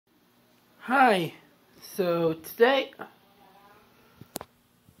Hi. So today,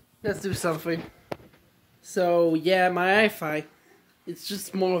 let's do something. So yeah, my Wi-Fi, it's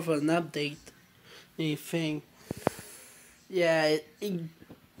just more of an update thing. Yeah,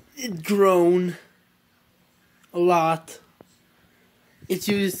 it grown a lot. It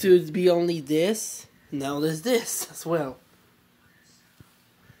used to be only this. Now there's this as well.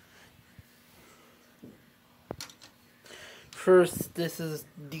 First, this is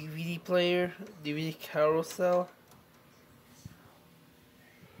DVD player, DVD carousel.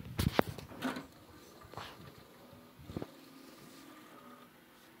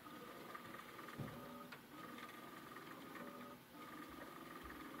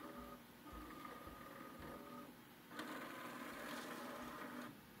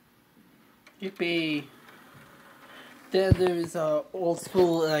 Yippee! Then there is a old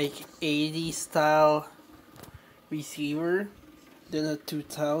school like 80s style receiver. Then a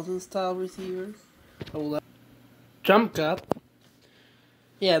 2000 style receiver. Jump cut.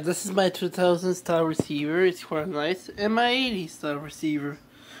 Yeah, this is my 2000 style receiver. It's quite nice. And my 80s style receiver.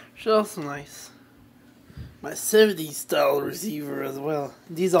 It's also nice. My 70s style receiver as well.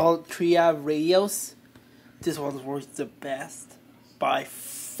 These all three have radios. This one works the best. By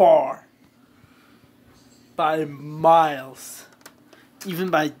far. By miles. Even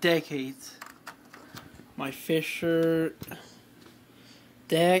by decades. My Fisher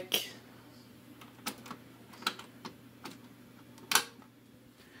deck.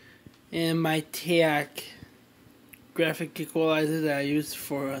 And my TAC graphic equalizer that I use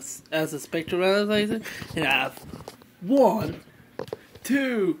for as a spectrum analyzer. And I have 1,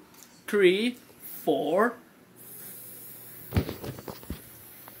 2, 3, 4,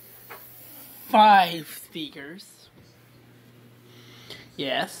 5 speakers.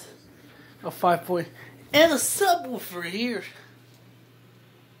 Yes. A 5 point. And a subwoofer here.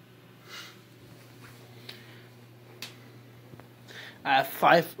 I have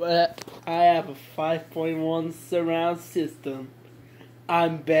a 5.1 surround system.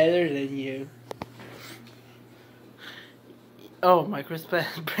 I'm better than you. Oh, my Chris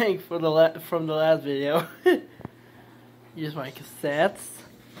prank from the last video. Use my cassettes.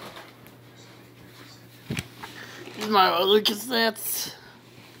 Use my other cassettes.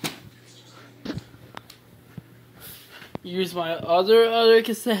 Use my other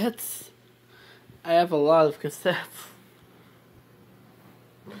cassettes. I have a lot of cassettes.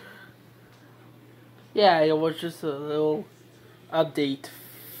 Yeah, it was just a little update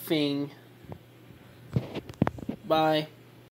thing. Bye.